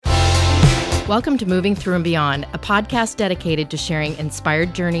Welcome to Moving Through and Beyond, a podcast dedicated to sharing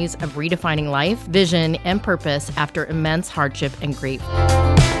inspired journeys of redefining life, vision, and purpose after immense hardship and grief.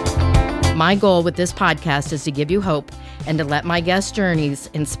 My goal with this podcast is to give you hope and to let my guest journeys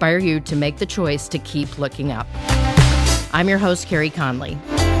inspire you to make the choice to keep looking up. I'm your host, Carrie Conley.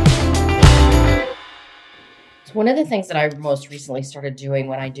 So one of the things that I most recently started doing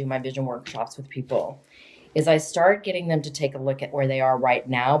when I do my vision workshops with people is I start getting them to take a look at where they are right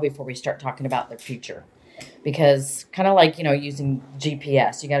now before we start talking about their future. Because kind of like, using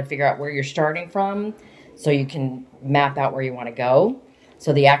GPS, you got to figure out where you're starting from so you can map out where you want to go.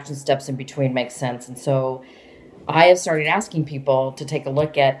 So the action steps in between make sense. And so I have started asking people to take a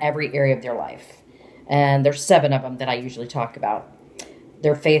look at every area of their life. And there's 7 of them that I usually talk about.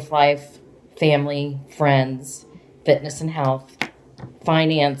 Their faith life, family, friends, fitness and health,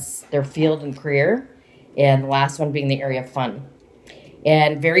 finance, their field and career, and the last one being the area of fun.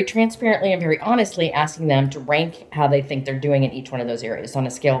 And very transparently and very honestly asking them to rank how they think they're doing in each one of those areas on a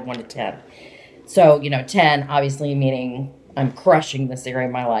scale of 1 to 10. So, 10 obviously meaning I'm crushing this area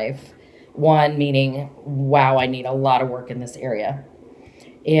of my life. 1 meaning, wow, I need a lot of work in this area.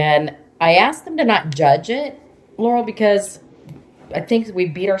 And I asked them to not judge it, Laurel, because I think we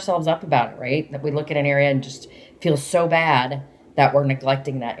beat ourselves up about it, right? That we look at an area and just feel so bad that we're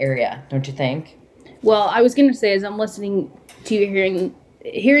neglecting that area, don't you think? Well, I was going to say, as I'm listening to you,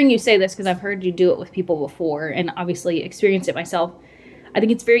 hearing you say this, because I've heard you do it with people before and obviously experienced it myself, I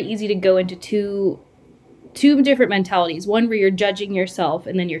think it's very easy to go into two different mentalities. One where you're judging yourself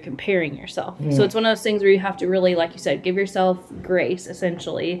and then you're comparing yourself. So it's one of those things where you have to really, like you said, give yourself grace,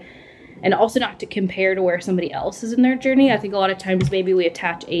 essentially, and also not to compare to where somebody else is in their journey. I think a lot of times maybe we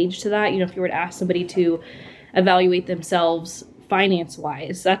attach age to that. If you were to ask somebody to evaluate themselves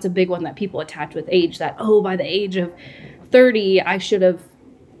finance-wise, that's a big one that people attach with age, that, by the age of 30, I should have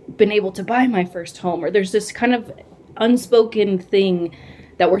been able to buy my first home. Or there's this kind of unspoken thing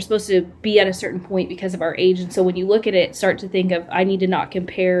that we're supposed to be at a certain point because of our age. And so when you look at it, start to think of, I need to not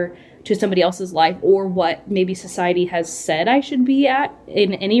compare to somebody else's life or what maybe society has said I should be at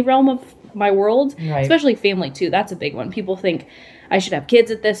in any realm of my world, right. Especially family too. That's a big one. People think I should have kids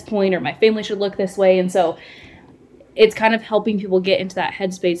at this point or my family should look this way. And so it's kind of helping people get into that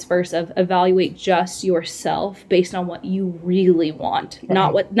headspace first of evaluate just yourself based on what you really want,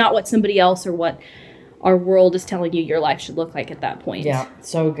 right. not what somebody else or what our world is telling you your life should look like at that point. Yeah,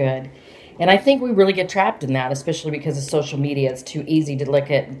 so good. And I think we really get trapped in that, especially because of social media. It's too easy to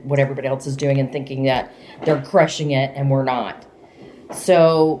look at what everybody else is doing and thinking that they're crushing it and we're not.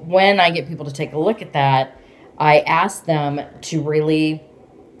 So when I get people to take a look at that, I ask them to really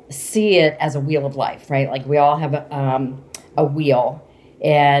see it as a wheel of life, right? Like we all have a wheel,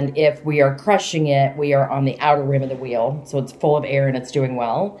 and if we are crushing it, we are on the outer rim of the wheel, so it's full of air and it's doing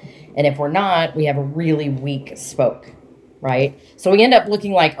well. And if we're not, we have a really weak spoke, right? So we end up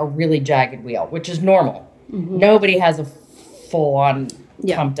looking like a really jagged wheel, which is normal. Mm-hmm. Nobody has a full-on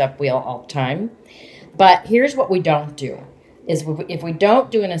pumped up wheel all the time. But here's what we don't do, is if we don't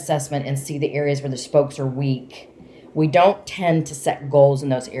do an assessment and see the areas where the spokes are weak, we don't tend to set goals in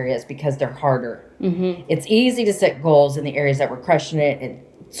those areas because they're harder. Mm-hmm. It's easy to set goals in the areas that we're crushing it.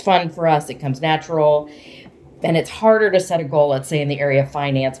 It's fun for us. It comes natural. And it's harder to set a goal, let's say, in the area of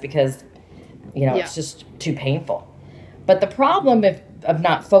finance because, it's just too painful. But the problem of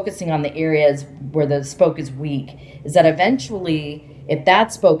not focusing on the areas where the spoke is weak is that eventually, if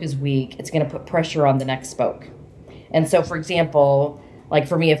that spoke is weak, it's going to put pressure on the next spoke. And so, for example, like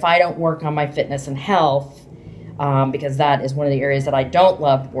for me, if I don't work on my fitness and health, because that is one of the areas that I don't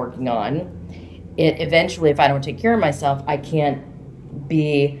love working on, it eventually, if I don't take care of myself, I can't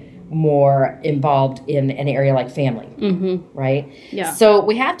be more involved in an area like family, right? Yeah. So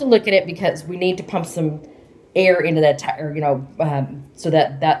we have to look at it because we need to pump some air into that tire, so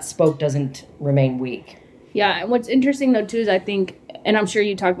that spoke doesn't remain weak. Yeah, and what's interesting though too is I think, and I'm sure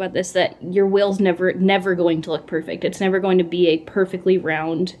you talk about this, that your wheel's never going to look perfect. It's never going to be a perfectly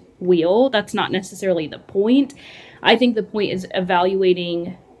round wheel. That's not necessarily the point. I think the point is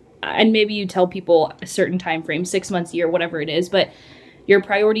evaluating, and maybe you tell people a certain time frame, 6 months, a year, whatever it is, but your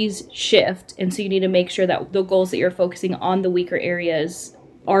priorities shift, and so you need to make sure that the goals that you're focusing on the weaker areas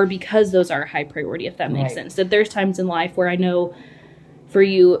are because those are a high priority, if that makes sense. That there's times in life where I know for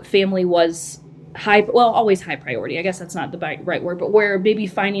you, family was always high priority. I guess that's not the right word, but where maybe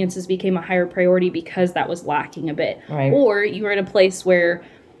finances became a higher priority because that was lacking a bit. Right. Or you were in a place where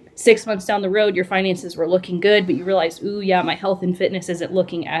 6 months down the road, your finances were looking good, but you realize, my health and fitness isn't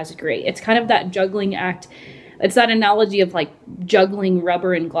looking as great. It's kind of that juggling act. It's that analogy of like juggling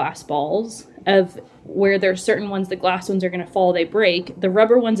rubber and glass balls of where there's certain ones, the glass ones are going to fall, they break. The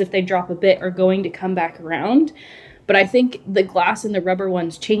rubber ones, if they drop a bit, are going to come back around. But I think the glass and the rubber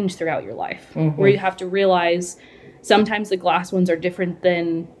ones change throughout your life, where you have to realize sometimes the glass ones are different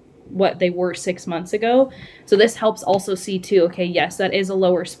than what they were 6 months ago. So this helps also see too, okay, yes, that is a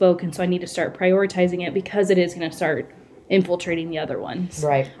lower spoke, and so I need to start prioritizing it because it is going to start infiltrating the other ones.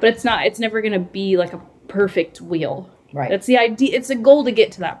 Right. But it's never going to be like a perfect wheel. Right. That's the idea. It's a goal to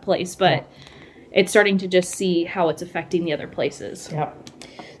get to that place, but it's starting to just see how it's affecting the other places. Yep.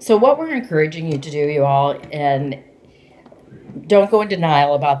 So what we're encouraging you to do, you all, and don't go in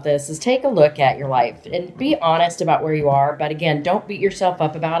denial about this, is take a look at your life and be honest about where you are. But again, don't beat yourself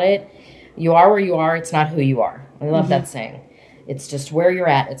up about it. You are where you are. It's not who you are. I love that saying. It's just where you're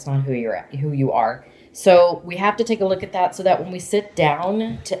at. It's not who you are. So we have to take a look at that so that when we sit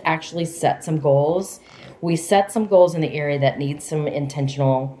down to actually set some goals, we set some goals in the area that needs some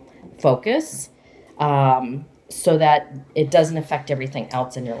intentional focus, so that it doesn't affect everything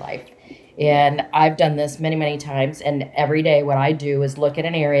else in your life. And I've done this many, many times. And every day what I do is look at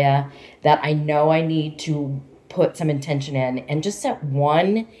an area that I know I need to put some intention in and just set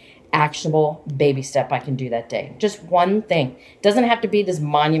one actionable baby step I can do that day. Just one thing. It doesn't have to be this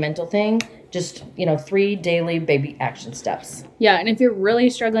monumental thing. Just, 3 daily baby action steps. Yeah, and if you're really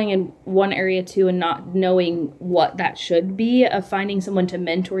struggling in one area too and not knowing what that should be, of finding someone to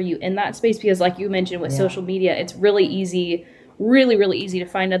mentor you in that space, because like you mentioned with social media, it's really easy, really, really easy to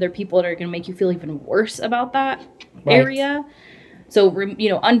find other people that are going to make you feel even worse about that area. So,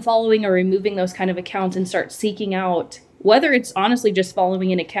 unfollowing or removing those kind of accounts and start seeking out, whether it's honestly just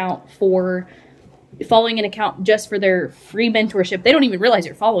following an account just for their free mentorship. They don't even realize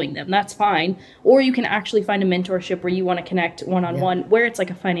you're following them. That's fine. Or you can actually find a mentorship where you want to connect one-on-one, where it's like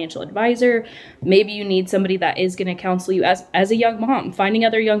a financial advisor. Maybe you need somebody that is going to counsel you as a young mom. Finding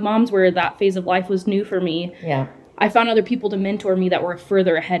other young moms where that phase of life was new for me. Yeah. I found other people to mentor me that were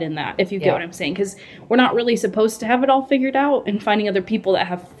further ahead in that, if you get what I'm saying. Because we're not really supposed to have it all figured out, and finding other people that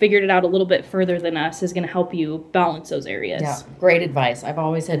have figured it out a little bit further than us is going to help you balance those areas. Yeah, great advice. I've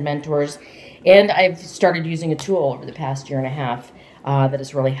always had mentors, and I've started using a tool over the past year and a half that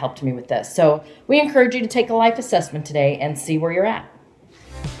has really helped me with this. So we encourage you to take a life assessment today and see where you're at.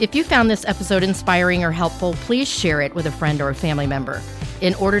 If you found this episode inspiring or helpful, please share it with a friend or a family member.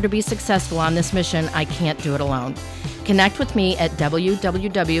 In order to be successful on this mission, I can't do it alone. Connect with me at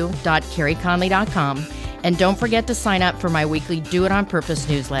www.carrieconley.com, and don't forget to sign up for my weekly Do It On Purpose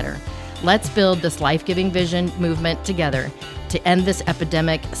newsletter. Let's build this life-giving vision movement together to end this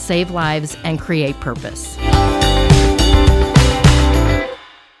epidemic, save lives, and create purpose.